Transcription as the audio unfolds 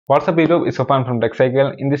What's up YouTube, it's Opan from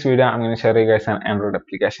TechCycle. In this video, I'm going to share you guys an Android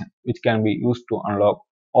application which can be used to unlock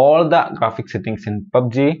all the graphic settings in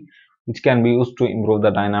PUBG, which can be used to improve the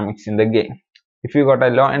dynamics in the game. If you got a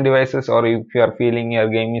low-end devices or if you are feeling your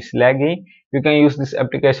game is laggy, you can use this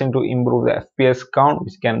application to improve the FPS count,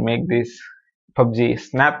 which can make this PUBG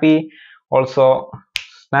snappy, also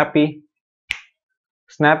snappy.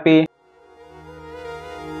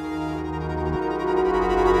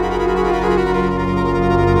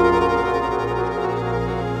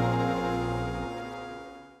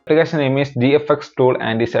 Application name is GFX tool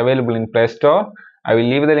and is available in Play Store. I will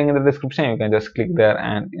leave the link in the description. You can just click there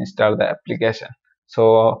and install the application.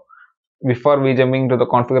 So before we jumping to the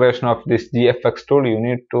configuration of this GFX tool, you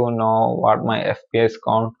need to know what my FPS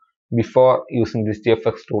count before using this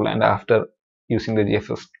GFX tool and after using the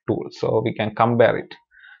GFX tool, so we can compare it.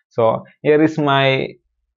 So here is my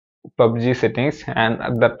PUBG settings, and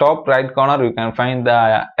at the top right corner you can find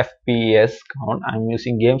the FPS count. I'm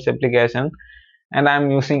using games application and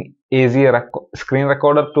I'm using AZ screen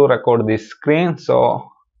recorder to record this screen. So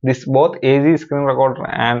this both AZ screen recorder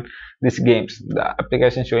and this games, the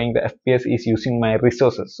application showing the FPS is using my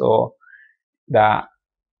resources. So the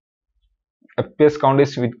FPS count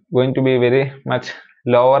is going to be very much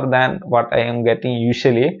lower than what I am getting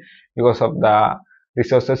usually because of the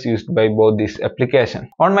resources used by both this application.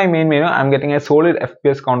 On my main menu, I'm getting a solid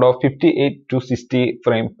FPS count of 58 to 60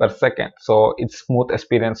 frames per second. So it's smooth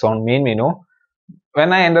experience on main menu.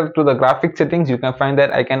 When I enter to the graphic settings, you can find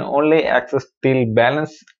that I can only access till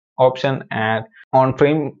balance option, and on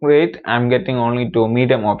frame rate I'm getting only to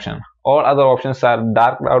medium option. All other options are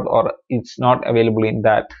darked out or it's not available in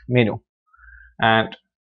that menu. And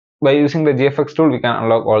by using the GFX tool, we can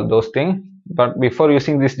unlock all those things. But before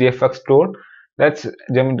using this GFX tool, let's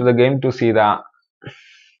jump into the game to see the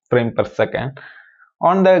frame per second.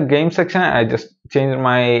 On the game section, I just changed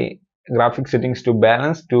my graphic settings to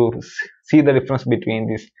balance to see the difference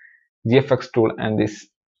between this GFX tool and this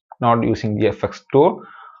not using GFX tool.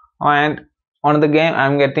 And on the game,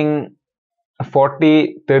 I'm getting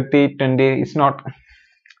 40, 30, 20. It's not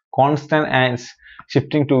constant and it's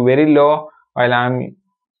shifting to very low while I'm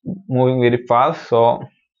moving very fast. So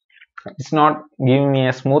it's not giving me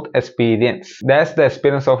a smooth experience. That's the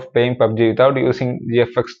experience of playing PUBG without using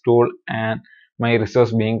GFX tool and my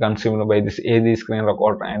resource being consumed by this AZ screen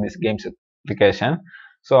recorder and this games application.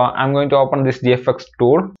 So I'm going to open this GFX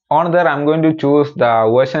tool. On there, I'm going to choose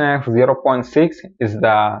the version X 0.6 is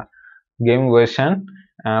the game version.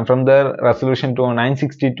 From the resolution to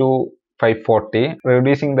 960 to 540,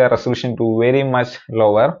 reducing the resolution to very much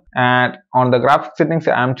lower. And on the graphic settings,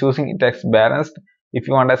 I'm choosing it as balanced. If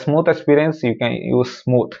you want a smooth experience, you can use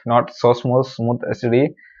smooth, not so smooth HD,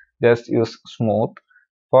 just use smooth.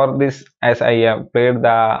 For this, as I have played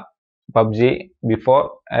the PUBG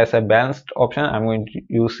before as a balanced option, I'm going to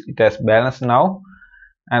use it as balanced now.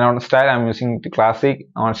 And on style, I'm using it classic.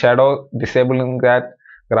 On shadow, disabling that,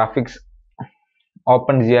 graphics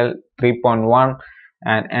OpenGL 3.1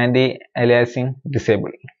 and anti-aliasing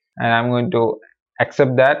disabled. And I'm going to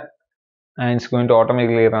accept that, and it's going to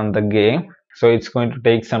automatically run the game. So it's going to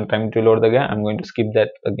take some time to load the game. I'm going to skip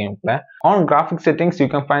that gameplay. On graphic settings, you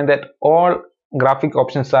can find that all graphic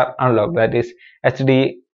options are unlocked. That is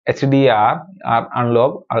HD, HDR are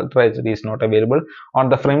unlocked. Ultra HD is not available. On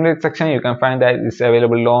the frame rate section, you can find that it's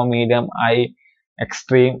available low, medium, high,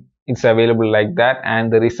 extreme. It's available like that.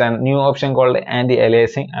 And there is a new option called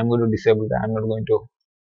anti-aliasing. I'm going to disable that. I'm not going to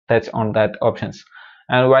touch on that options.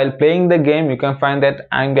 And while playing the game, you can find that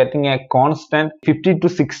I'm getting a constant 50 to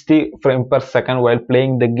 60 frames per second while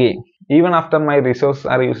playing the game. Even after my resources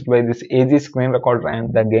are used by this AZ screen recorder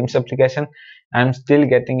and the games application, I'm still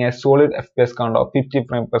getting a solid FPS count of 50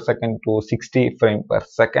 frames per second to 60 frames per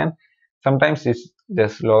second. Sometimes it's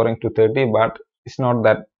just lowering to 30, but it's not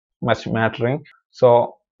that much mattering.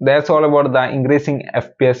 So that's all about the increasing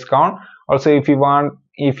FPS count. Also, if you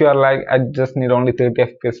are like, I just need only 30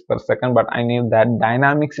 FPS per second, but I need that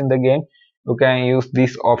dynamics in the game, you can use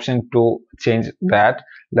this option to change that.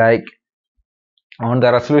 Like on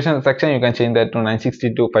the resolution section, you can change that to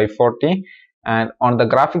 960 to 540, and on the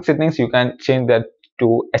graphic settings, you can change that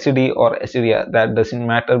to HD or HDR. That doesn't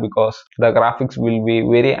matter because the graphics will be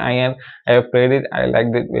very high end. I have played it, I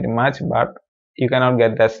liked it very much, but you cannot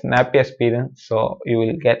get that snappy experience, so you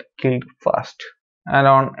will get killed fast. And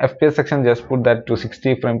on FPS section, just put that to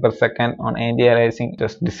 60 frames per second. On anti-aliasing,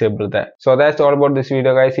 just disable that. So that's all about this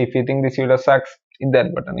video, guys. If you think this video sucks, hit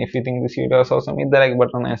that button. If you think this video is awesome, hit the like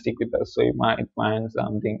button and stick with us so you might find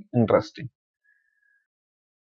something interesting.